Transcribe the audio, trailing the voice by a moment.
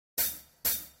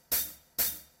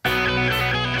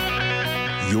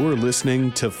You're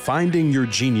listening to Finding Your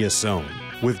Genius Zone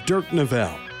with Dirk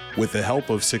Nevelle. With the help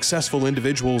of successful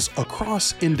individuals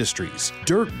across industries,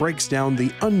 Dirk breaks down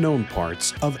the unknown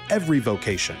parts of every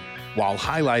vocation while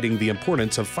highlighting the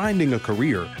importance of finding a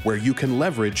career where you can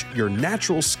leverage your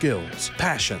natural skills,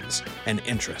 passions, and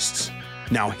interests.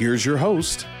 Now here's your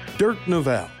host, Dirk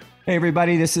Nevelle. Hey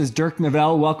everybody, this is Dirk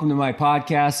Nevelle. Welcome to my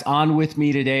podcast. On with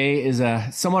me today is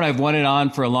someone I've wanted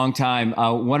on for a long time.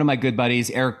 One of my good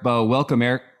buddies, Erik Boe. Welcome,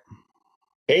 Erik.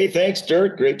 Hey, thanks,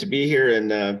 Dirk. Great to be here,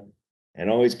 and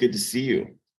always good to see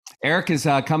you. Erik is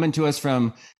coming to us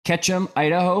from Ketchum,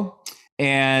 Idaho,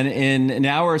 and in an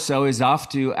hour or so is off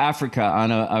to Africa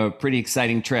on a pretty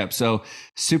exciting trip. So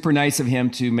super nice of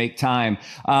him to make time.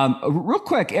 Real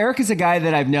quick, Erik is a guy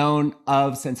that I've known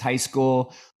of since high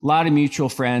school. A lot of mutual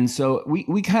friends. So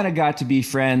we kind of got to be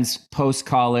friends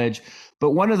post-college.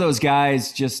 But one of those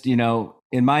guys just,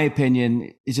 in my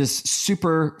opinion, is just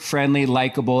super friendly,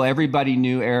 likable. Everybody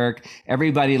knew Erik.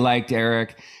 Everybody liked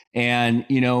Erik. And,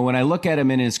 when I look at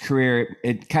him in his career,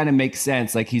 it kind of makes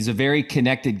sense. Like, he's a very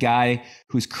connected guy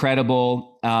who's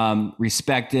credible,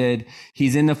 respected.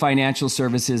 He's in the financial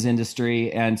services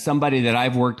industry and somebody that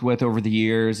I've worked with over the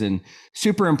years and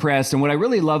super impressed. And what I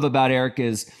really love about Erik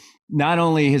is not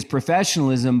only his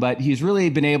professionalism, but he's really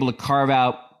been able to carve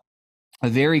out a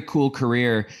very cool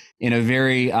career in a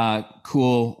very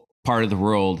cool part of the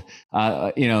world,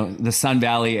 the Sun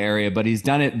Valley area, but he's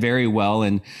done it very well.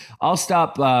 And I'll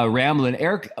stop rambling.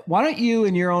 Erik, why don't you,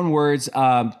 in your own words,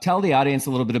 tell the audience a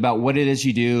little bit about what it is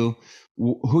you do,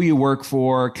 who you work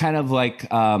for, kind of like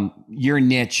your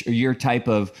niche or your type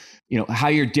of, how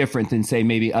you're different than, say,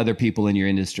 maybe other people in your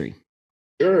industry.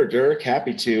 Sure, Dirk,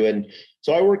 happy to. And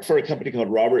so I worked for a company called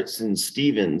Robertson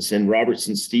Stephens, and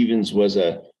Robertson Stephens was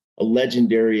a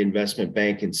legendary investment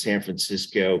bank in San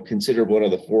Francisco, considered one of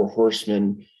the four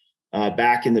horsemen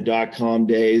back in the dot-com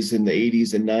days in the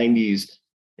 80s and 90s,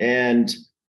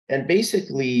 and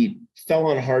basically fell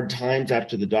on hard times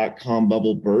after the dot-com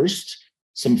bubble burst.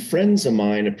 Some friends of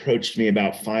mine approached me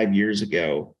about 5 years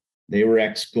ago. They were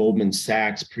ex-Goldman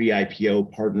Sachs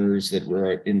pre-IPO partners that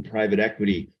were in private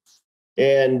equity.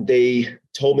 And they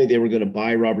told me they were going to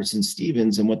buy Robertson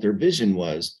Stephens and what their vision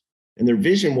was. And their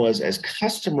vision was, as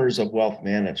customers of wealth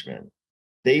management,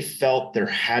 they felt there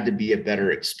had to be a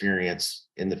better experience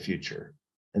in the future.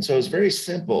 And so it's very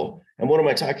simple. And what am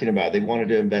I talking about? They wanted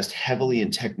to invest heavily in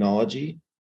technology.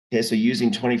 Okay, so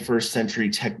using 21st century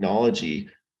technology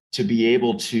to be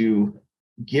able to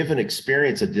give an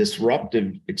experience, a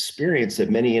disruptive experience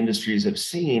that many industries have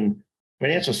seen.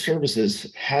 Financial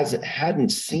services hadn't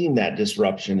seen that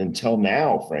disruption until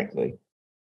now, frankly.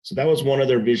 So that was one of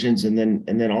their visions. And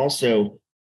then also,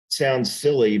 sounds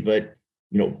silly, but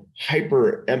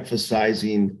hyper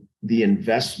emphasizing the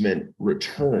investment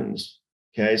returns.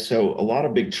 Okay. So a lot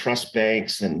of big trust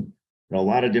banks and a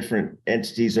lot of different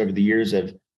entities over the years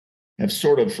have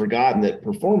sort of forgotten that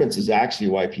performance is actually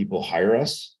why people hire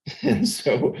us. And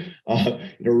so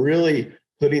really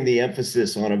putting the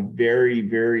emphasis on a very,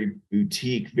 very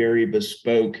boutique, very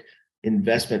bespoke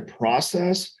investment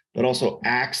process, but also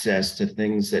access to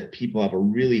things that people have a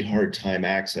really hard time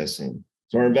accessing.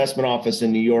 So our investment office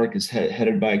in New York is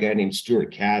headed by a guy named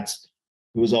Stuart Katz,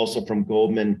 who was also from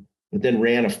Goldman, but then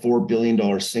ran a $4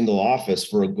 billion single office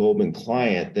for a Goldman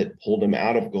client that pulled him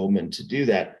out of Goldman to do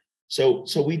that. So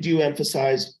we do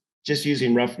emphasize, just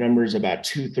using rough numbers, about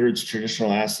 2/3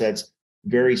 traditional assets,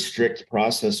 very strict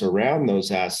process around those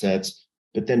assets,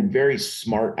 but then very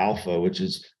smart alpha, which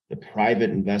is the private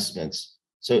investments.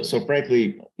 So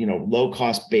frankly, low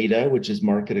cost beta, which is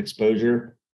market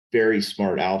exposure, very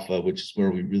smart alpha, which is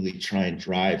where we really try and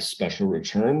drive special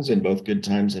returns in both good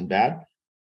times and bad.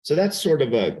 So that's sort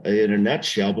of in a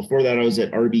nutshell. Before that, I was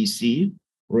at RBC,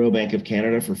 Royal Bank of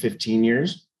Canada, for 15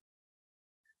 years.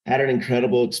 Had an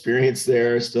incredible experience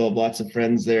there. Still have lots of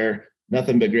friends there.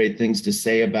 Nothing but great things to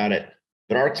say about it.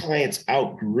 But our clients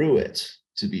outgrew it,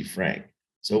 to be frank.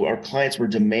 So our clients were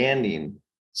demanding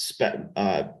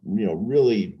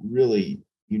really, really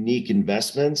unique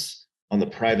investments on the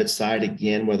private side,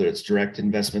 again, whether it's direct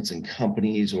investments in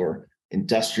companies or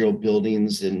industrial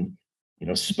buildings in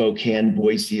Spokane,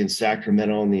 Boise, and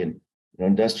Sacramento on the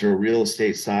industrial real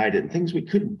estate side, and things we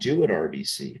couldn't do at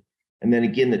RBC. And then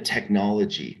again, the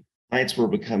technology. Clients were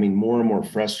becoming more and more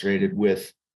frustrated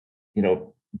with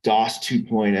DOS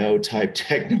 2.0 type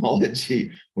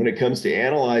technology when it comes to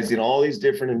analyzing all these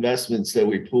different investments that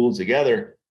we pool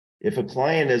together. If a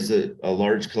client has a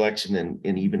large collection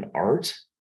in even art,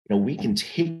 we can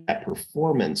take that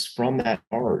performance from that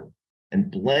art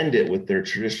and blend it with their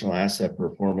traditional asset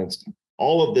performance.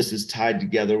 All of this is tied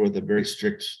together with a very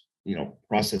strict,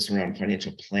 process around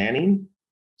financial planning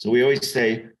So we always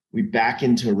say we back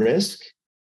into risk.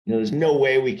 There's no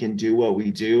way we can do what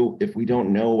we do if we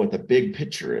don't know what the big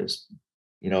picture is.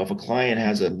 If a client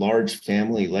has a large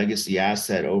family legacy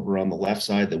asset over on the left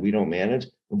side that we don't manage,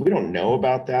 if we don't know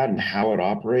about that and how it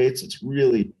operates, it's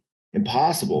really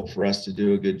impossible for us to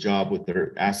do a good job with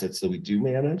their assets that we do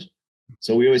manage.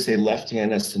 So we always say left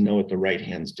hand has to know what the right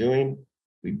hand's doing.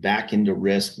 We back into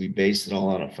risk. We base it all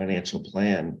on a financial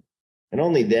plan. And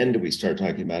only then do we start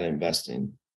talking about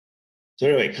investing. So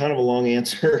anyway, kind of a long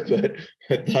answer, but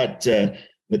I thought,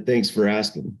 but thanks for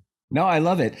asking. No, I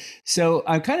love it. So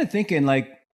I'm kind of thinking, like,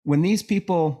 when these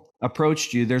people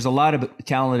approached you, there's a lot of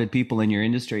talented people in your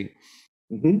industry.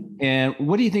 Mm-hmm. And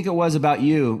what do you think it was about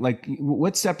you? Like,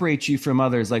 what separates you from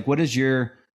others? Like, what is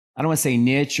your, I don't want to say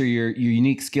niche or your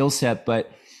unique skill set, but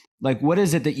like, what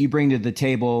is it that you bring to the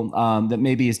table that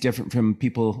maybe is different from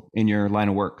people in your line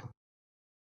of work?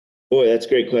 Boy, that's a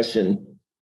great question.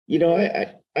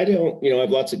 I don't, I have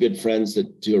lots of good friends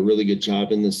that do a really good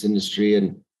job in this industry.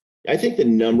 And I think the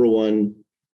number one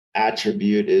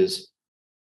attribute is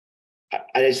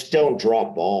I just don't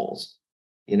drop balls.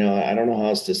 I don't know how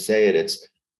else to say it. It's,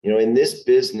 in this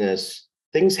business,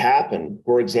 things happen.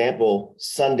 For example,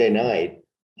 Sunday night,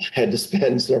 I had to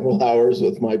spend several hours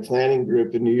with my planning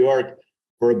group in New York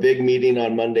for a big meeting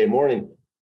on Monday morning.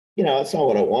 It's not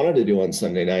what I wanted to do on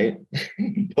Sunday night,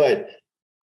 but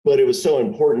it was so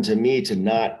important to me to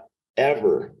not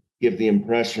ever give the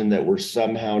impression that we're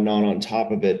somehow not on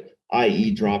top of it,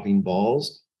 i.e. dropping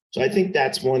balls. So I think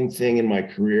that's one thing in my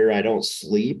career. I don't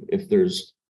sleep if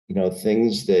there's,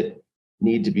 things that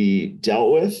need to be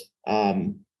dealt with.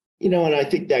 And I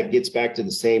think that gets back to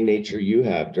the same nature you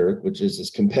have, Dirk, which is this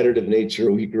competitive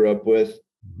nature we grew up with,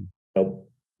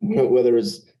 whether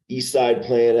it's East Side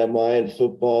playing MI in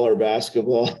football or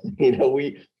basketball,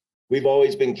 we've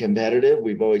always been competitive.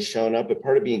 We've always shown up. But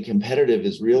part of being competitive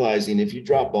is realizing if you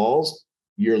drop balls,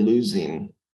 you're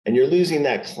losing. And you're losing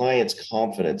that client's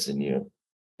confidence in you.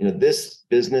 This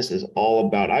business is all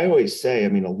about, I always say, a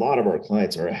lot of our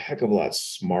clients are a heck of a lot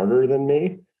smarter than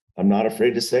me. I'm not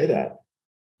afraid to say that.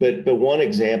 But one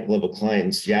example of a client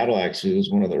in Seattle, actually,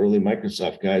 was one of the early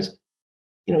Microsoft guys.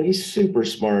 He's super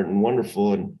smart and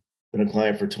wonderful and been a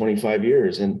client for 25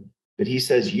 years. But he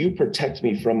says, you protect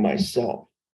me from myself.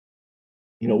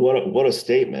 What a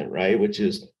statement, right? Which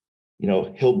is,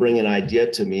 he'll bring an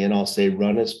idea to me and I'll say,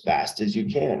 run as fast as you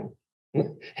can.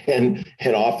 and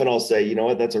often I'll say, you know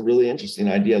what, that's a really interesting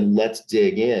idea. Let's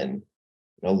dig in.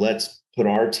 Let's put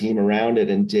our team around it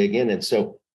and dig in. And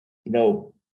so,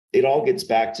 it all gets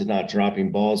back to not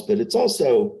dropping balls, but it's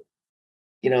also,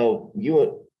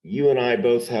 you and I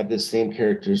both have the same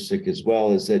characteristic as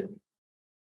well, is that,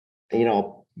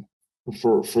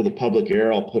 for the public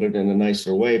air, I'll put it in a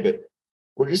nicer way, but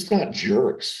we're just not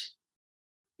jerks.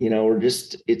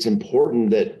 It's important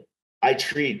that I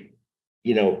treat,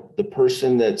 the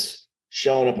person that's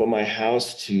showing up at my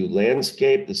house to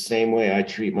landscape the same way I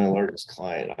treat my largest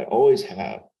client. I always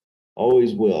have,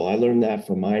 always will. I learned that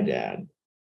from my dad,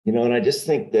 and I just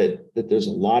think that there's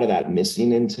a lot of that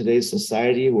missing in today's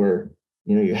society where,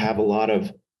 you have a lot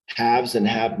of haves and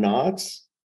have-nots,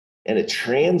 and it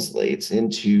translates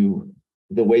into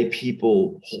the way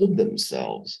people hold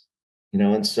themselves,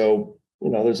 and so,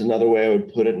 there's another way I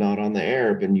would put it, not on the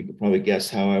air, but you could probably guess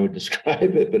how I would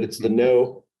describe it, but it's the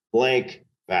no blank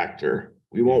factor.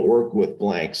 We won't work with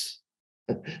blanks.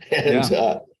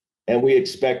 And we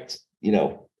expect,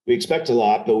 we expect a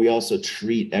lot, but we also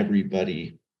treat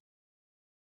everybody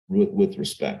with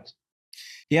respect.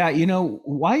 Yeah.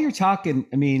 While you're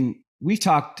talking, we've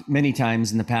talked many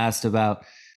times in the past about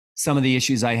some of the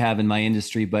issues I have in my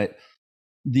industry, but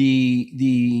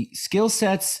the skill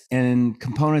sets and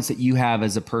components that you have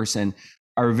as a person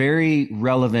are very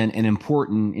relevant and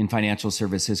important in financial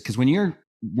services. Because when you're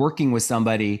working with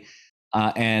somebody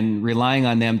and relying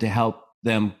on them to help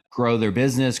them grow their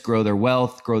business, grow their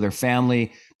wealth, grow their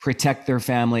family, protect their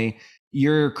family,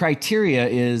 your criteria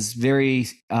is very,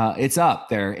 it's up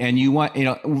there. And you want,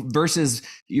 versus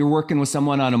you're working with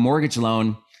someone on a mortgage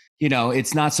loan,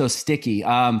 it's not so sticky.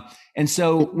 And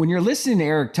so when you're listening to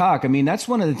Erik talk, that's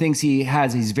one of the things he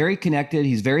has. He's very connected.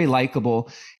 He's very likable.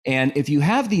 And if you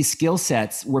have these skill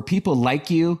sets where people like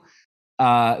you,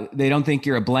 they don't think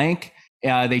you're a blank,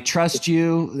 they trust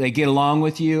you, they get along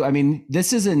with you.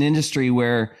 This is an industry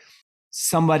where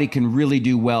somebody can really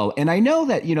do well. And I know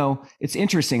that, it's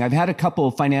interesting. I've had a couple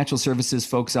of financial services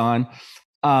folks on.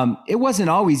 It wasn't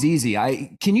always easy.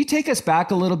 Can you take us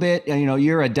back a little bit?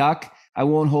 You're a duck. I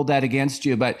won't hold that against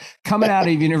you, but coming out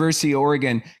of University of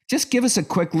Oregon, just give us a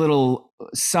quick little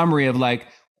summary of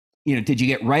did you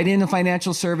get right into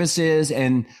financial services?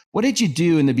 And what did you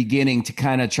do in the beginning to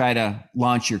kind of try to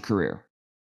launch your career?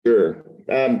 Sure.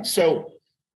 So,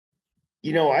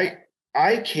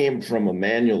 I came from a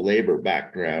manual labor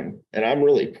background, and I'm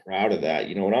really proud of that.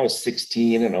 When I was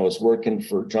 16 and I was working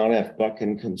for John F.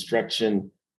 Buchan Construction,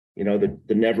 the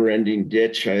never-ending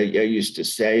ditch, I used to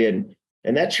say, and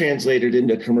that translated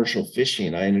into commercial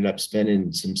fishing. I ended up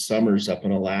spending some summers up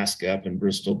in Alaska, up in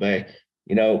Bristol Bay.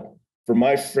 For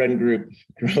my friend group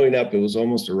growing up, it was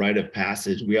almost a rite of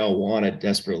passage. We all wanted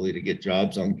desperately to get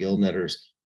jobs on gill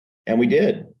netters, and we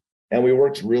did. And we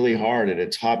worked really hard, and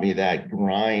it taught me that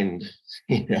grind,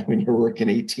 when you're working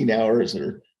 18 hours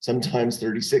or sometimes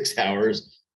 36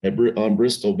 hours on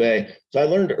Bristol Bay. So I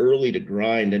learned early to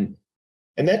grind, and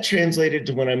that translated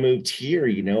to when I moved here,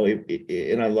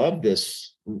 and I love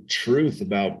this truth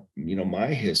about, my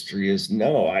history is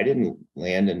no, I didn't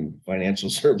land in financial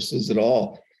services at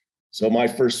all. So my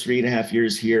first 3.5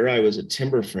 years here, I was a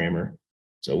timber framer.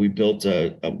 So we built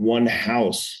a one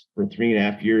house for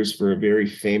 3.5 years for a very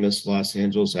famous Los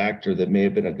Angeles actor that may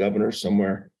have been a governor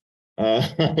somewhere,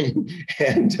 and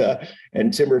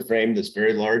timber framed this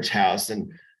very large house.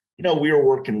 And we were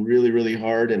working really, really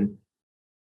hard. And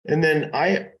then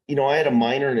I had a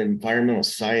minor in environmental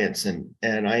science, and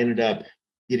I ended up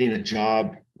getting a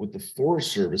job with the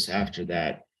Forest Service after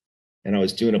that. And I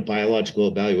was doing a biological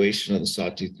evaluation of the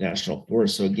Sawtooth National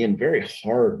Forest. So again, very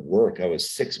hard work. I was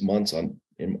 6 months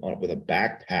with a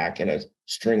backpack and a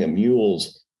string of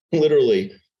mules,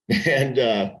 literally,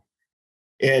 and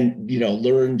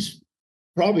learned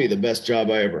probably the best job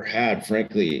I ever had,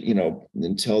 frankly,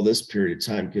 until this period of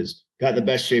time, because got in the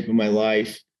best shape of my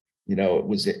life.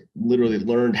 It literally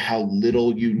learned how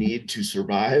little you need to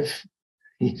survive.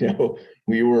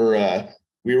 We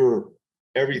were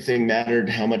everything mattered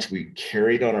how much we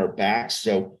carried on our backs.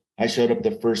 So I showed up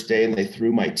the first day and they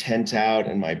threw my tent out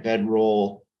and my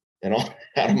bedroll and all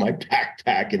out of my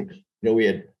backpack. And, we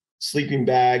had sleeping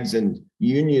bags and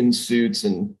union suits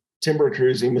and timber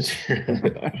cruising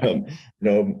material,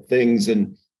 things.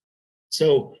 And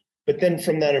so, but then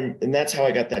from that, and that's how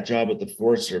I got that job at the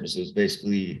Forest Service, was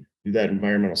basically do that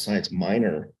environmental science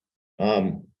minor.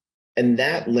 And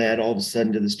that led all of a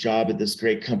sudden to this job at this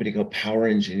great company called Power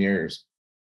Engineers.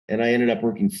 And I ended up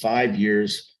working 5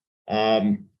 years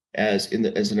as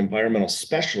an environmental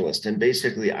specialist. And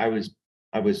basically I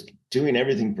was doing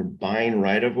everything from buying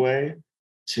right of way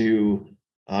to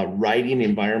writing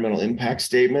environmental impact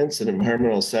statements and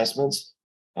environmental assessments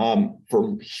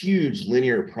for huge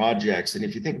linear projects. And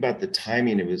if you think about the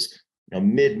timing, it was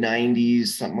mid 90s,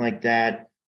 something like that.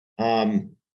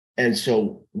 And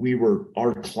so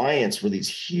our clients were these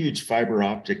huge fiber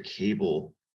optic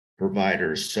cable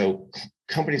providers. So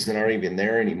companies that aren't even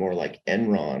there anymore, like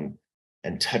Enron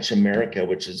and Touch America,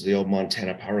 which is the old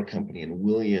Montana Power Company, and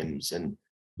Williams and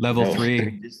Level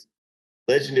 3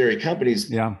 legendary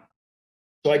companies. Yeah.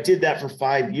 So I did that for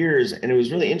 5 years, and it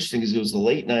was really interesting because it was the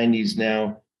late 90s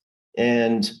now.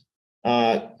 And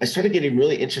I started getting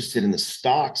really interested in the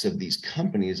stocks of these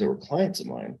companies that were clients of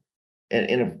mine.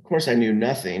 And of course, I knew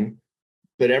nothing,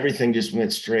 but everything just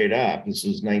went straight up. This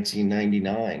was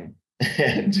 1999.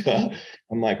 And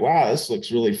I'm like, wow, this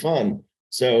looks really fun.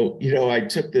 So, I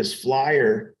took this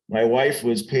flyer. My wife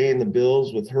was paying the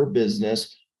bills with her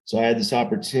business. So I had this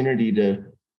opportunity to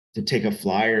take a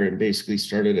flyer and basically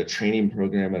started a training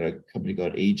program at a company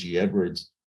called A.G. Edwards.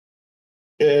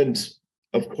 And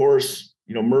of course,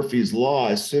 Murphy's Law,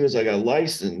 as soon as I got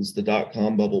licensed, the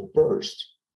dot-com bubble burst.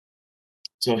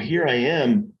 So here I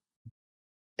am,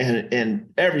 and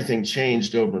everything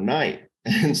changed overnight.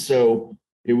 And so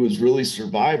it was really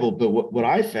survival. But what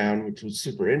I found, which was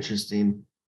super interesting,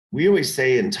 we always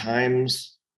say in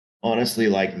times, honestly,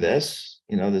 like this,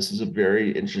 this is a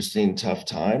very interesting, tough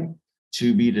time,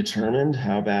 to be determined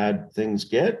how bad things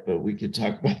get, but we could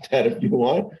talk about that if you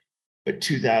want. But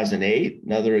 2008,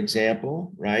 another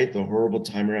example, right? The horrible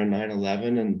time around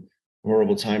 9/11 and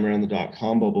horrible time around the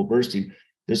dot-com bubble bursting.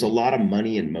 There's a lot of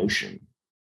money in motion.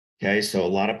 Okay, so a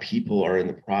lot of people are in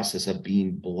the process of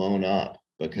being blown up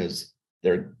because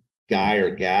their guy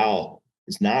or gal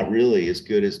is not really as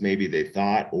good as maybe they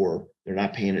thought, or they're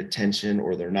not paying attention,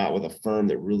 or they're not with a firm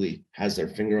that really has their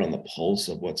finger on the pulse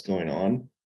of what's going on.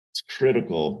 It's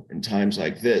critical in times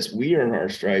like this. We earn our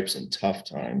stripes in tough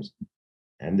times,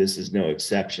 and this is no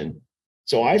exception.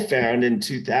 So I found in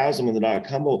 2000, when the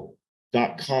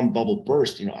dot-com bubble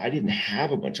burst, I didn't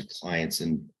have a bunch of clients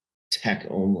in tech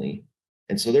only.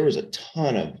 And so there was a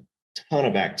ton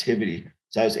of activity.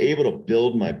 So I was able to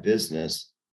build my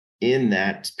business in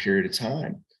that period of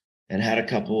time, and had a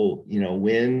couple,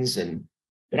 wins, and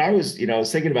But I was, I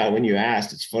was thinking about when you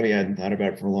asked, it's funny, I hadn't thought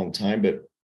about it for a long time, but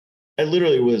I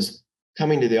literally was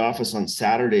coming to the office on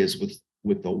Saturdays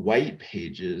with the white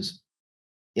pages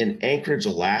in Anchorage,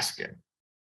 Alaska.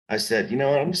 I said, you know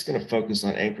what, I'm just going to focus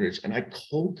on Anchorage. And I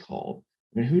cold called.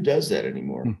 I mean, who does that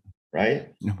anymore?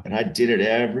 Right. And I did it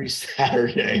every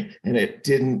Saturday, and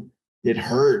it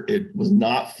hurt. It was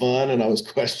not fun. And I was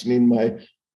questioning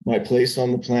my place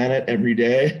on the planet every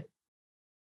day.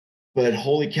 But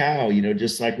holy cow,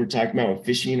 just like we're talking about with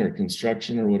fishing or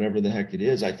construction or whatever the heck it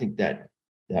is, I think that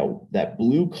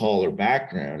blue collar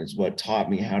background is what taught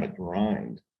me how to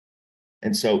grind.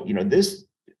 And so,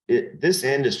 this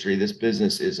industry, this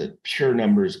business is a pure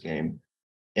numbers game.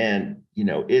 And,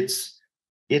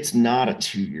 it's not a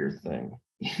 2-year thing.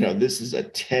 This is a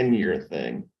 10-year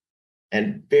thing.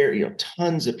 And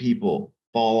tons of people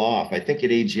fall off. I think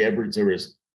at A.G. Edwards, I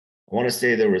want to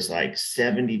say there was like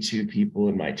 72 people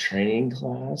in my training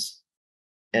class.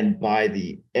 And by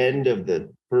the end of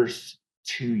the first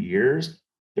 2 years,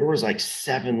 there was like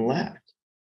 7 left.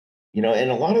 And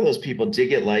a lot of those people did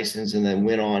get licensed and then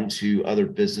went on to other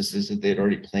businesses that they'd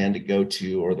already planned to go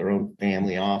to, or their own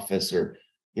family office, or,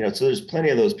 so there's plenty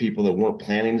of those people that weren't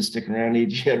planning to stick around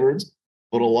A.G. Edwards,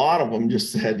 but a lot of them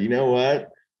just said, you know what,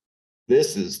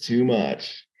 this is too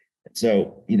much.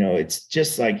 So, it's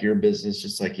just like your business,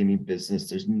 just like any business.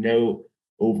 There's no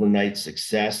overnight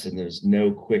success and there's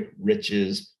no quick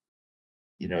riches.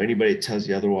 Anybody that tells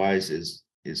you otherwise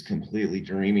is completely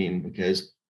dreaming,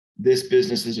 because this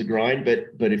business is a grind.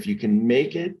 But if you can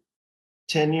make it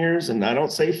 10 years, and I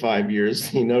don't say 5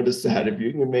 years, notice that if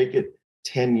you can make it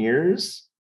 10 years,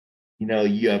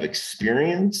 you have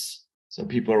experience. So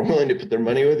people are willing to put their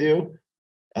money with you.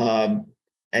 And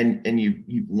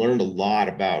you've learned a lot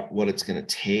about what it's going to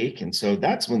take. And so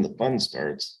that's when the fun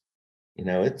starts.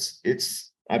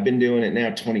 I've been doing it now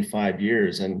 25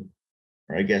 years,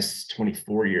 or I guess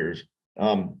 24 years.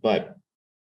 But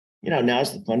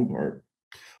now's the fun part.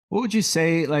 What would you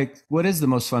say, like, what is the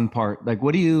most fun part? Like,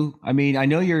 I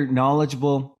know you're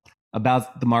knowledgeable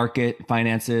about the market,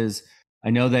 finances.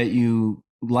 I know that you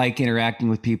like interacting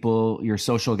with people. You're a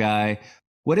social guy.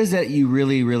 What is it you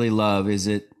really, really love? Is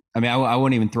it, I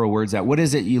won't even throw words out. What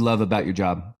is it you love about your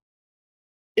job?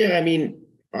 Yeah,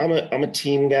 I'm a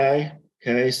team guy.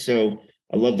 Okay. So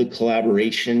I love the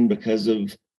collaboration because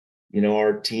of,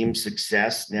 our team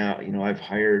success. Now,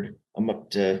 I'm up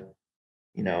to,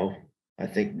 I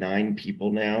think 9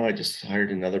 people now. I just hired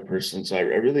another person. So I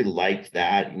really like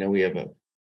that. We have a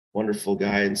wonderful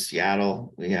guy in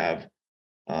Seattle. We have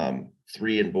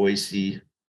 3 in Boise,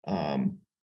 and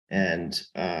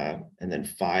then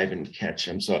 5 in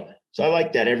Ketchum. So I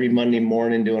like that every Monday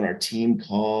morning doing our team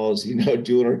calls,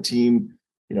 doing our team,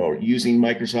 using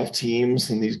Microsoft Teams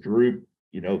and these group,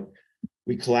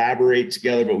 we collaborate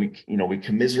together, but we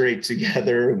commiserate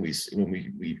together, and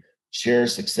we share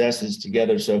successes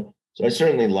together. So I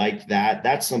certainly like that.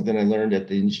 That's something I learned at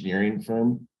the engineering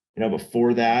firm.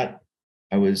 Before that,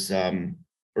 I was,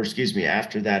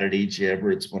 after that at A.G.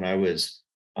 Edwards, when I was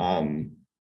a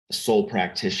sole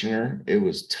practitioner, it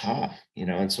was tough,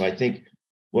 and so I think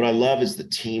what I love is the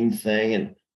team thing.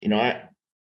 And,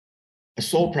 a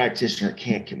sole practitioner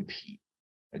can't compete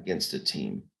against a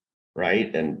team,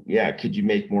 right? And yeah, could you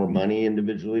make more money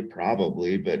individually?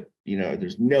 Probably, but,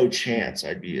 there's no chance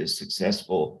I'd be as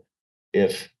successful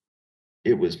if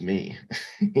it was me.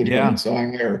 And so I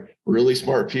hire really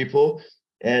smart people,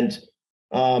 and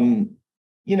and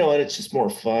it's just more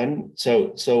fun.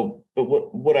 But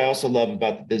what I also love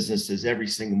about the business is every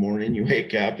single morning you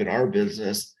wake up in our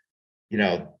business,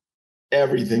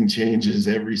 everything changes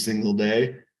every single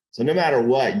day. So no matter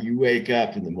what, you wake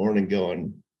up in the morning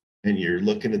going, and you're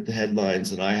looking at the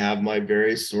headlines, and I have my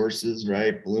various sources,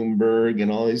 right? Bloomberg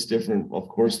and all these different, of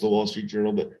course, the Wall Street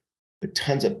Journal, but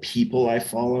tons of people I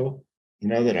follow,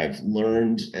 that I've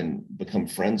learned and become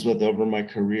friends with over my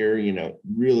career,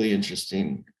 really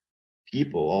interesting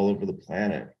people all over the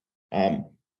planet. And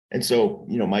so,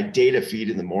 my data feed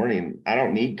in the morning, I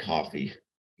don't need coffee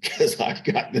because I've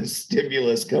got this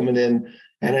stimulus coming in,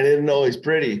 and it isn't always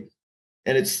pretty.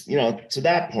 And it's, to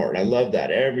that part, I love that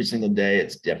every single day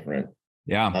it's different.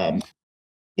 Yeah. And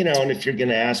if you're going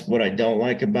to ask what I don't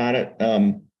like about it,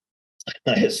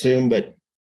 I assume, but,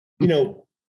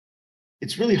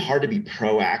 it's really hard to be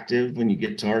proactive when you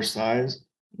get to our size.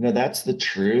 That's the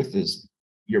truth, is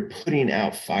you're putting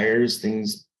out fires,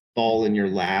 things fall in your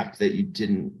lap that you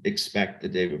didn't expect the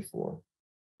day before.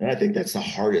 And I think that's the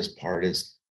hardest part,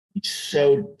 is you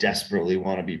so desperately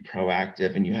want to be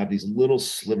proactive, and you have these little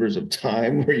slivers of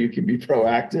time where you can be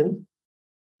proactive.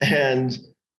 And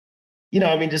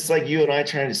I mean, just like you and I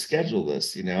trying to schedule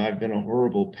this, I've been a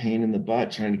horrible pain in the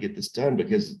butt trying to get this done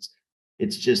because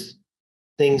it's just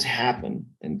things happen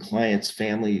and clients,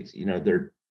 families,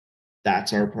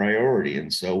 that's our priority.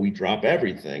 And so we drop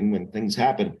everything when things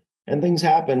happen, and things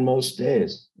happen most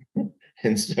days.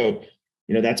 And so,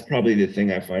 that's probably the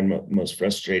thing I find most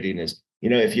frustrating is,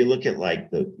 if you look at like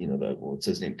what's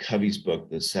his name, Covey's book,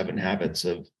 The 7 Habits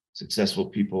of Successful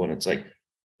People, and it's like,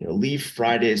 leave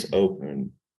Fridays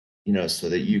open, so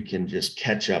that you can just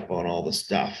catch up on all the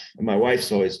stuff. And my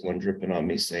wife's always one dripping on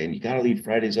me saying, you got to leave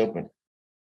Fridays open.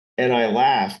 And I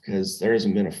laugh because there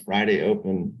hasn't been a Friday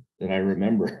open that I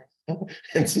remember.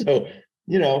 And so,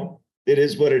 it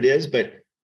is what it is, but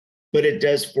it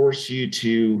does force you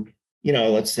to,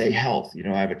 let's say health.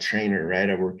 I have a trainer, right?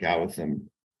 I work out with him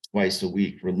twice a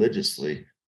week religiously.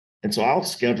 And so I'll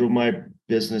schedule my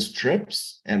business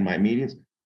trips and my meetings.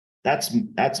 That's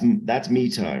me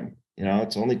time.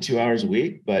 It's only 2 hours a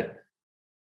week, but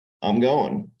I'm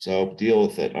going. So deal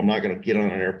with it. I'm not going to get on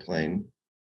an airplane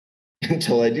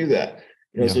until I do that.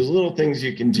 So there's little things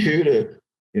you can do to,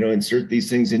 insert these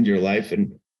things into your life,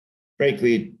 and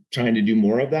frankly, trying to do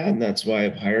more of that. And that's why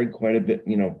I've hired quite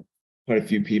a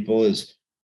few people, is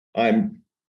I'm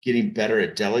getting better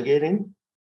at delegating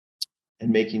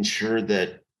and making sure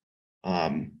that,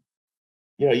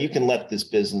 you can let this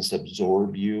business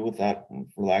absorb you without,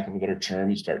 for lack of a better term,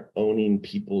 you start owning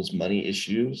people's money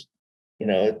issues.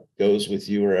 It goes with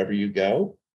you wherever you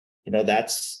go.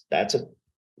 That's a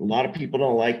lot of people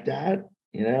don't like that.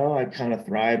 I kind of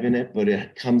thrive in it, but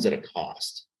it comes at a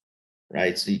cost,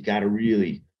 right? So you got to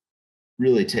really,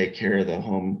 really take care of the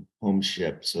home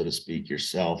ship, so to speak,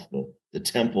 yourself, the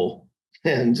temple.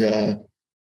 And, so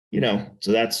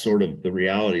that's sort of the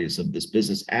realities of this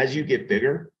business. As you get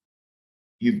bigger,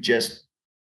 you've just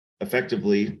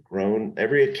effectively grown.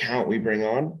 Every account we bring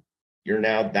on, you're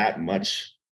now that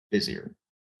much busier,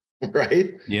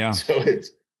 right? Yeah. So it's,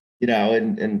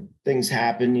 and things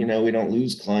happen, we don't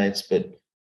lose clients, but,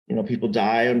 people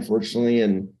die, unfortunately,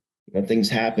 and things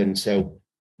happen. So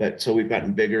we've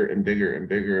gotten bigger and bigger and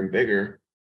bigger and bigger.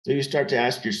 So you start to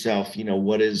ask yourself,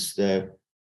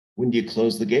 when do you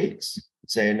close the gates?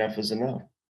 Say enough is enough,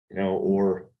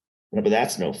 or, but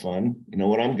that's no fun.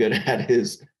 What I'm good at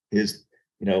is,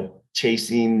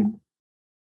 chasing,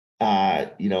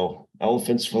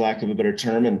 elephants, for lack of a better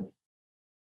term. And,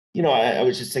 I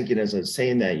was just thinking as I was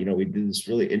saying that, we did this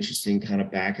really interesting kind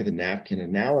of back of the napkin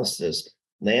analysis.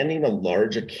 Landing a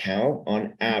large account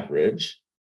on average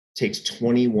takes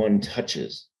 21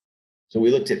 touches. So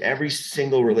we looked at every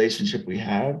single relationship we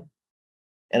have,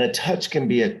 and a touch can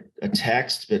be a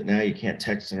text, but now you can't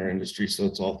text in our industry. So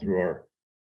it's all through our,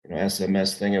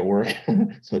 SMS thing at work.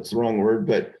 So it's the wrong word,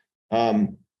 but a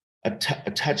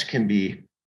touch can be,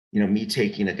 me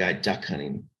taking a guy duck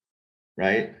hunting,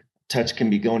 right? Touch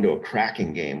can be going to a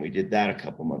cracking game. We did that a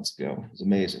couple months ago. It was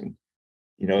amazing.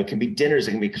 It can be dinners,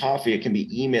 it can be coffee, it can be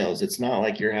emails. It's not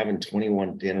like you're having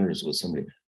 21 dinners with somebody.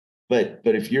 But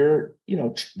if you're,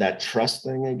 that trust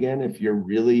thing again, if you're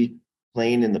really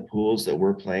playing in the pools that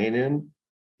we're playing in,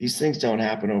 these things don't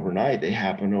happen overnight. They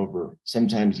happen over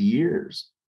sometimes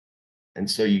years. And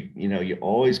so you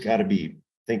always got to be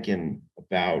thinking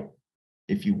about,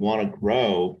 if you want to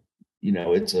grow,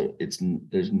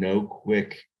 there's no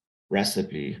quick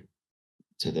recipe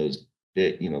to those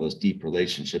those deep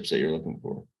relationships that you're looking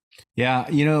for. Yeah.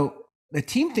 The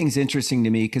team thing's interesting to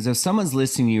me, because if someone's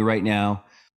listening to you right now,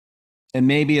 and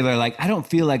maybe they're like, I don't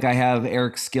feel like I have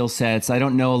Erik's skill sets. I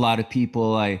don't know a lot of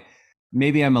people.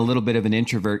 Maybe I'm a little bit of an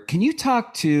introvert. Can you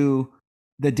talk to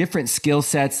the different skill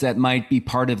sets that might be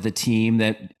part of the team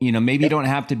that, maybe you don't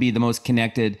have to be the most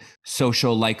connected,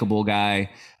 social, likable guy.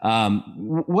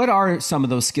 What are some of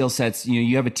those skill sets?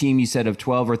 You have a team, you said, of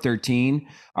 12 or 13.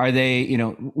 Are they,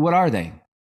 what are they?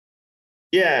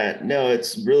 Yeah, no,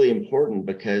 it's really important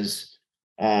because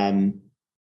there's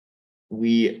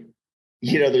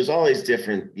all these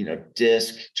different,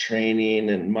 DISC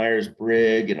training and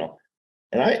Myers-Briggs,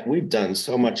 and we've done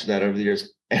so much of that over the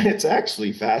years. And it's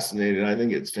actually fascinating. I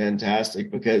think it's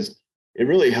fantastic because it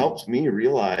really helps me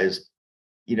realize,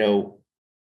 that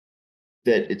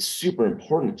it's super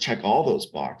important to check all those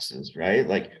boxes, right?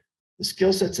 Like the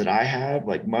skill sets that I have,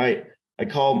 like I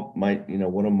call my,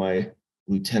 one of my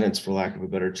lieutenants, for lack of a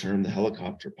better term, the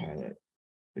helicopter pilot,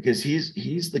 because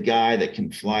he's the guy that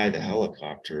can fly the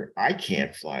helicopter. I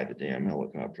can't fly the damn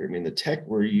helicopter. I mean, the tech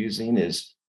we're using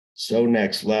is so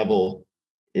next level.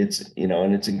 It's,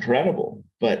 and it's incredible,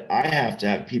 but I have to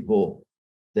have people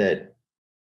that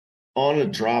on a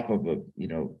drop of a,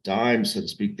 dime, so to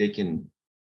speak, they can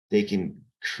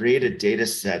create a data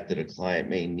set that a client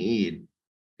may need,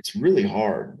 it's really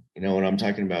hard, when I'm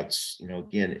talking about,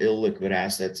 again, illiquid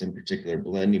assets in particular,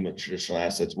 blending with traditional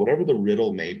assets, whatever the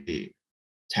riddle may be.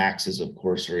 Taxes, of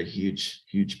course, are a huge,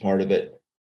 huge part of it.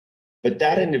 But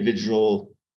that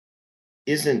individual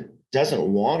doesn't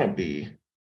want to be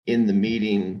in the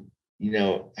meeting,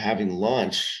 having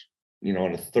lunch,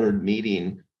 on a third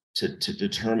meeting to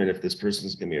determine if this person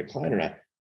is going to be a client or not.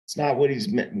 It's not what he's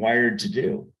wired to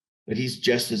do, but he's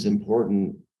just as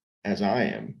important as I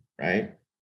am, right?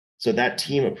 So that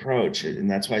team approach, and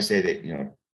that's why I say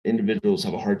that, individuals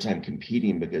have a hard time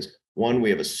competing because one,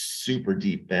 we have a super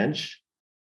deep bench.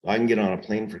 I can get on a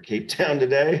plane for Cape Town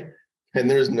today and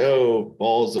there's no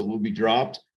balls that will be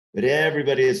dropped, but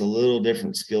everybody has a little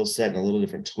different skill set and a little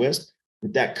different twist.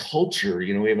 But that culture,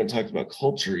 we haven't talked about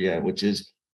culture yet, which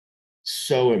is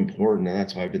so important. And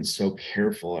that's why I've been so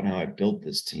careful on how I built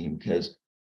this team, because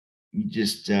you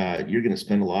just, you're going to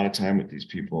spend a lot of time with these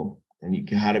people and you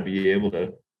got to be able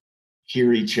to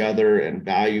hear each other and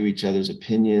value each other's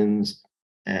opinions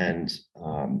and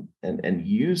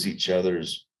use each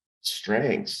other's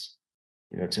strengths,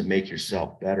 to make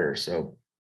yourself better. So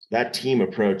that team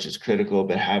approach is critical,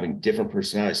 but having different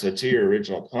personalities. So to your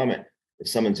original comment, if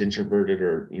someone's introverted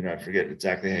or, I forget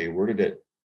exactly how you worded it,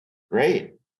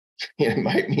 great. It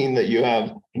might mean that you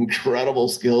have incredible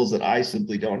skills that I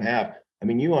simply don't have. I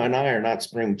mean, you and I are not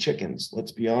spring chickens.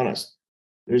 Let's be honest.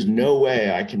 There's no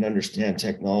way I can understand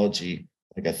technology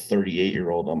like a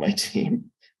 38-year-old on my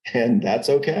team. And that's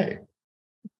okay.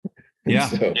 Yeah.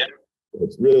 So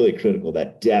it's really critical,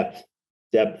 that depth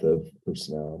of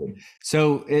personality.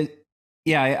 So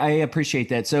I appreciate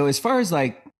that. So as far as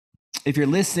like, if you're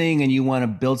listening and you want to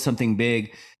build something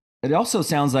big, it also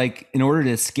sounds like in order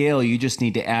to scale, you just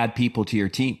need to add people to your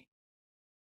team.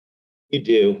 You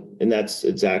do. And that's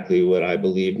exactly what I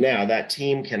believe. Now that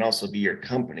team can also be your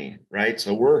company, right?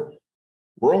 So we're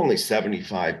only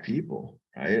 75 people,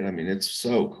 right? I mean, it's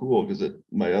so cool because at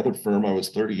my other firm, I was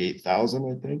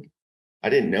 38,000, I think. I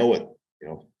didn't know what,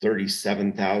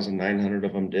 37,900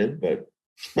 of them did, but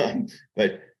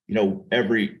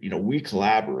we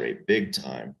collaborate big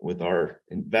time with our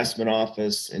investment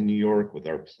office in New York, with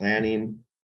our planning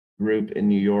group in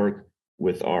New York,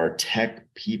 with our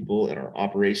tech people and our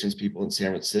operations people in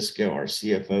San Francisco, our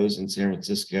CFOs in San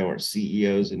Francisco, our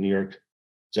CEOs in New York.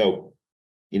 So,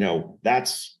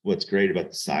 that's what's great about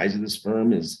the size of this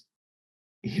firm is,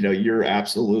 you're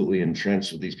absolutely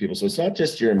entrenched with these people. So it's not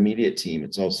just your immediate team,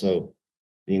 it's also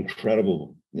the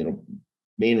incredible,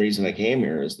 main reason I came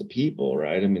here is the people,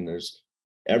 right? I mean, there's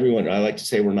everyone. I like to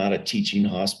say we're not a teaching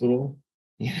hospital.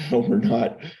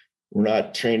 We're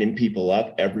not training people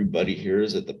up. Everybody here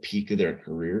is at the peak of their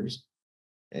careers,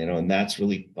 and that's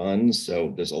really fun.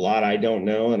 So there's a lot I don't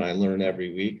know, and I learn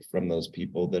every week from those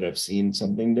people that have seen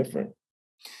something different.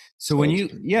 So when you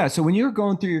were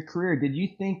going through your career, did you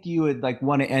think you would like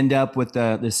want to end up with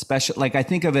the special, like I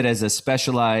think of it as a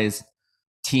specialized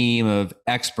team of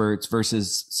experts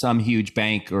versus some huge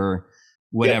bank or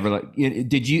whatever?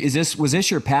 Yep. Was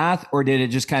this your path, or did it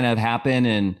just kind of happen?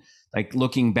 And like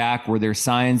looking back, were there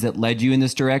signs that led you in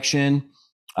this direction?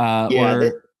 No,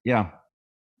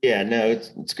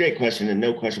 it's a great question. And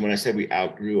no question, when I said we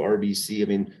outgrew RBC, I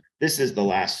mean, this is the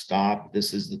last stop.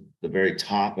 This is the very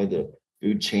top of the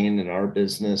food chain in our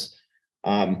business.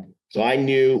 So I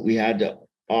knew we had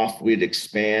we'd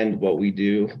expand what we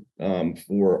do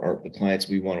for the clients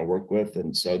we want to work with.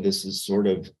 And so this is sort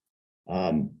of,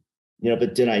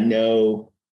 but did I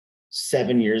know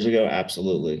 7 years ago?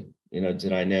 Absolutely.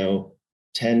 Did I know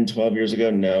 10, 12 years ago?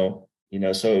 No.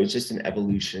 So it was just an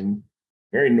evolution,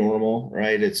 very normal,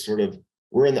 right? It's sort of,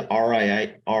 we're in the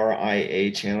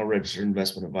RIA channel, Registered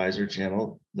Investment Advisor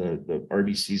channel. The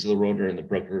RBCs of the world are in the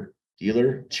broker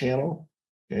dealer channel.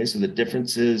 Okay, so the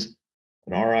difference is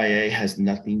an RIA has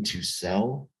nothing to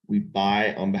sell. We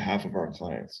buy on behalf of our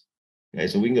clients. Okay,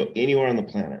 so we can go anywhere on the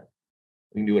planet.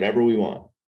 We can do whatever we want.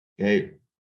 Okay,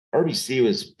 RBC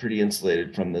was pretty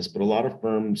insulated from this, but a lot of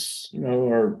firms,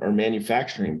 are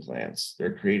manufacturing plants.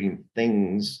 They're creating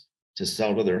things to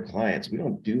sell to their clients. We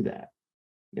don't do that,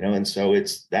 and so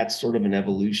that's sort of an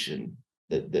evolution.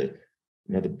 The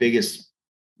biggest,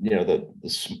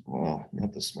 well,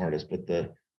 not the smartest, but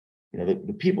the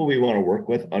people we want to work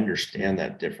with understand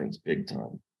that difference big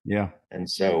time. Yeah. And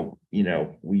so,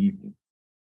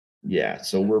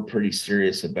 so we're pretty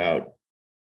serious about,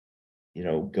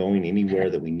 going anywhere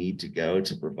that we need to go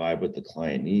to provide what the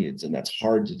client needs. And that's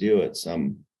hard to do at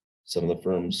some of the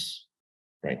firms,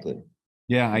 frankly.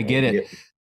 Yeah, I get it.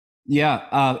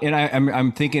 Yeah. And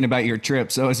I'm thinking about your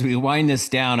trip. So as we wind this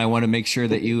down, I want to make sure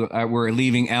that we're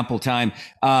leaving ample time.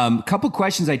 Couple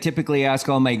questions I typically ask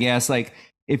all my guests, like,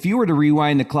 if you were to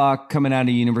rewind the clock coming out of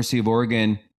University of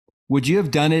Oregon, would you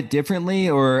have done it differently?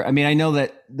 Or, I mean, I know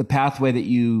that the pathway that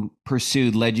you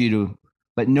pursued led you to,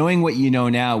 but knowing what you know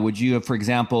now, would you have, for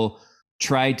example,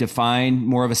 tried to find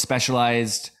more of a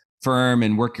specialized firm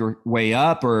and work your way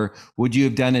up, or would you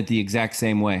have done it the exact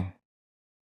same way?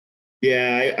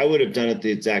 Yeah, I would have done it the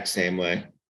exact same way,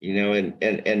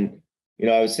 and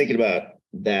I was thinking about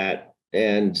that,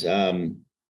 and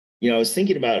I was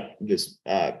thinking about this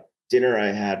dinner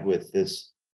I had with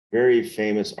this very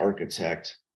famous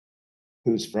architect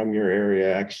who's from your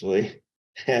area, actually,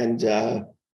 and and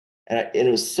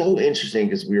it was so interesting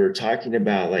because we were talking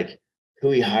about like who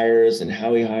he hires and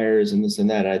how he hires and this and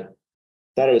that. I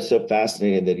thought it was so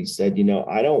fascinating that he said,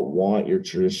 I don't want your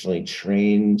traditionally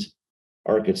trained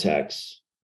architects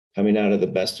coming out of the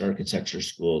best architecture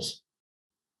schools.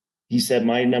 He said,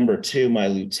 my number two, my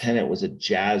lieutenant, was a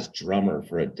jazz drummer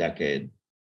for a decade,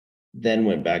 then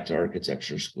went back to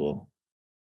architecture school.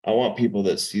 I want people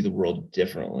that see the world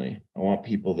differently. I want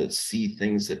people that see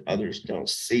things that others don't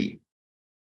see,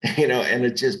 and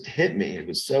it just hit me. It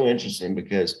was so interesting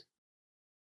because,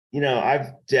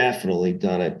 I've definitely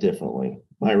done it differently.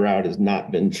 My route has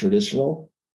not been traditional.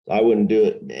 I wouldn't do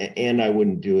it, and I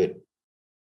wouldn't do it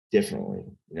differently.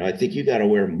 I think you got to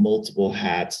wear multiple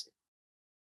hats.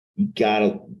 You got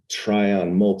to try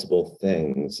on multiple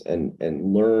things and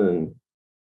learn,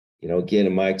 again,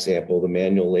 in my example, the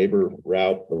manual labor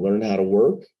route, to learn how to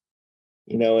work,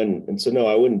 and so, no,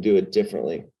 I wouldn't do it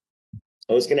differently.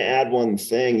 I was going to add one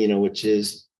thing, which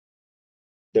is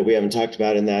that we haven't talked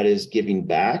about, and that is giving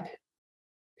back.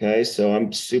 Okay. So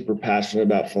I'm super passionate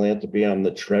about philanthropy. I'm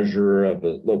the treasurer of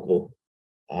a local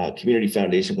community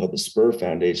foundation called the Spur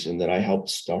Foundation that I helped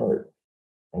start.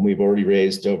 And we've already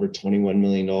raised over $21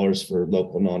 million for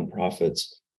local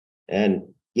nonprofits. And,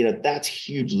 that's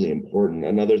hugely important.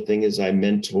 Another thing is I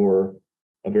mentor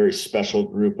a very special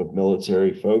group of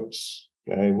military folks,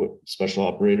 okay, with special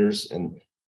operators, and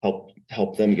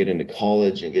help them get into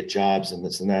college and get jobs and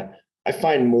this and that. I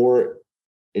find more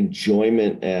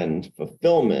enjoyment and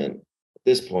fulfillment at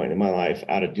this point in my life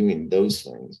out of doing those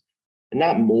things. And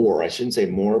not more, I shouldn't say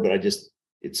more, but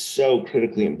it's so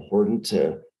critically important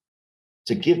to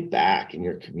give back in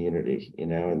your community,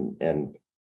 and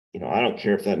I don't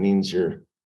care if that means you're,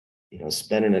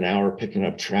 spending an hour picking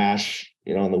up trash,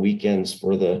 on the weekends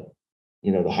for the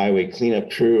highway cleanup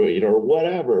crew, or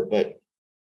whatever. But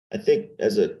I think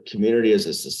as a community, as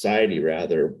a society,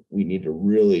 rather, we need to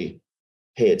really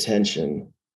pay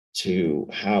attention to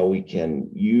how we can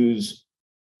use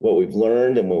what we've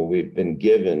learned and what we've been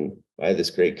given by this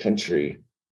great country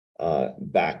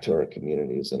back to our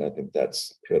communities. And I think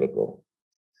that's critical.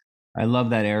 I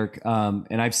love that, Eric.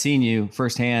 And I've seen you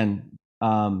firsthand.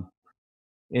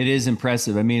 It is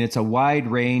impressive. I mean, it's a wide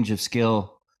range of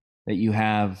skill that you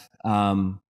have,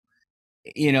 and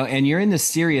you're in the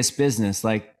serious business.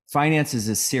 Like, finances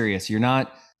is serious. You're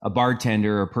not a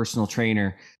bartender or a personal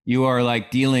trainer. You are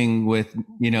like dealing with,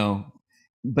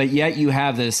 but yet you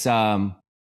have this, I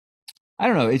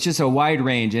don't know. It's just a wide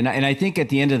range. And I think at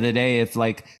the end of the day, if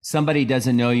like somebody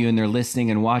doesn't know you and they're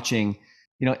listening and watching,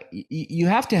 you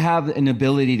have to have an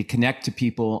ability to connect to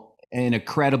people in a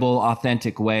credible,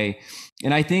 authentic way.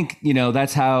 And I think,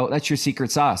 that's your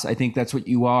secret sauce. I think that's what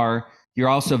you are. You're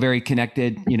also very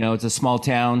connected. It's a small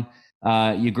town.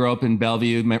 You grow up in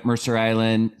Bellevue, Mercer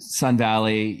Island, Sun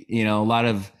Valley, a lot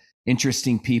of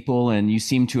interesting people, and you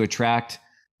seem to attract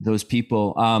those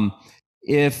people.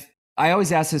 If I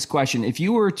always ask this question, if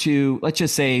you were to, let's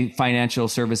just say financial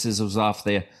services was off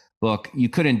the book, you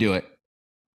couldn't do it.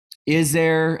 Is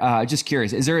there, just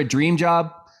curious, is there a dream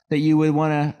job that you would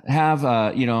want to have?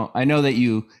 I know that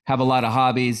you have a lot of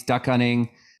hobbies, duck hunting.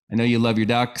 I know you love your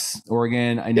ducks,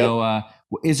 Oregon. I know,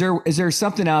 is there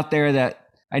something out there that,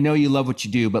 I know you love what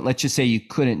you do, but let's just say you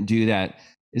couldn't do that.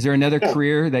 Is there another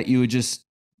career that you would just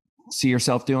see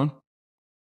yourself doing?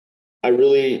 I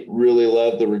really, really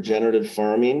love the regenerative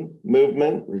farming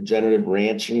movement, regenerative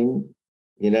ranching,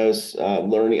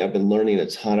 learning. I've been learning a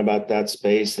ton about that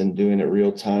space and doing it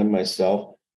real time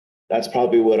myself. That's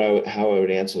probably how I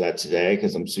would answer that today,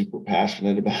 because I'm super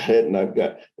passionate about it. And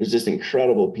there's just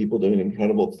incredible people doing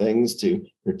incredible things to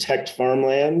protect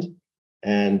farmland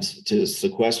and to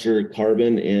sequester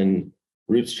carbon in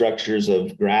root structures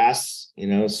of grass,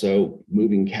 so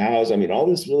moving cows. I mean, all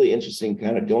this really interesting,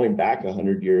 kind of going back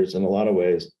 100 years in a lot of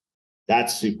ways.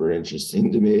 That's super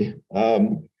interesting to me.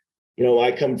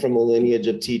 I come from a lineage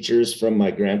of teachers from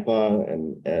my grandpa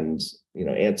and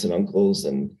aunts and uncles.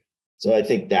 And so I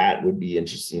think that would be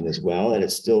interesting as well. And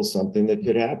it's still something that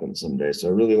could happen someday. So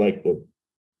I really like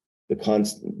the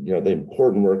constant, the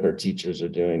important work our teachers are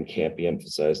doing can't be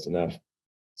emphasized enough.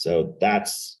 So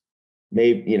that's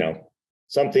maybe,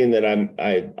 something that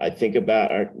I think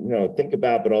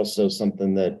about, but also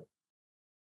something that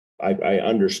I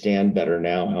understand better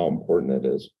now how important it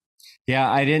is. Yeah,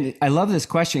 I love this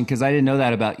question because I didn't know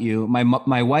that about you.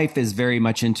 My wife is very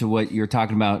much into what you're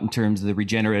talking about in terms of the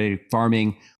regenerative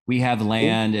farming. We have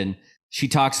land and she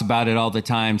talks about it all the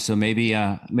time. So maybe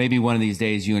one of these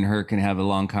days you and her can have a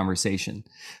long conversation.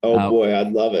 Oh boy,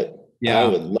 I'd love it. Yeah. I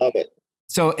would love it.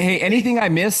 So, hey, anything I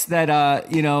missed that,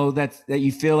 that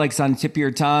you feel like it's on the tip of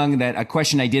your tongue, that a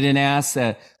question I didn't ask?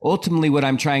 Ultimately, what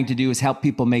I'm trying to do is help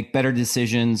people make better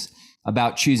decisions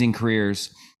about choosing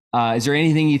careers. Is there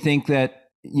anything you think that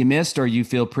you missed, or you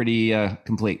feel pretty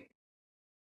complete?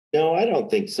 No, I don't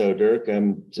think so, Dirk.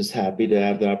 I'm just happy to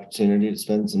have the opportunity to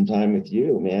spend some time with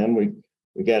you, man.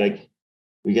 We gotta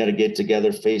get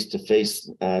together face to face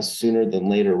sooner than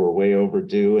later. We're way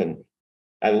overdue, and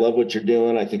I love what you're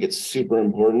doing. I think it's super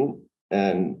important,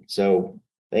 and so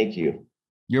thank you.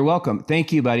 You're welcome.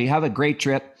 Thank you, buddy. Have a great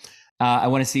trip. I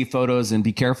want to see photos and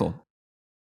be careful.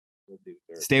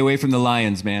 Stay away from the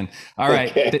lions, man. All right.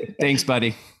 Okay. Thanks,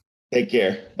 buddy. Take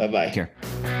care. Bye-bye. Take care.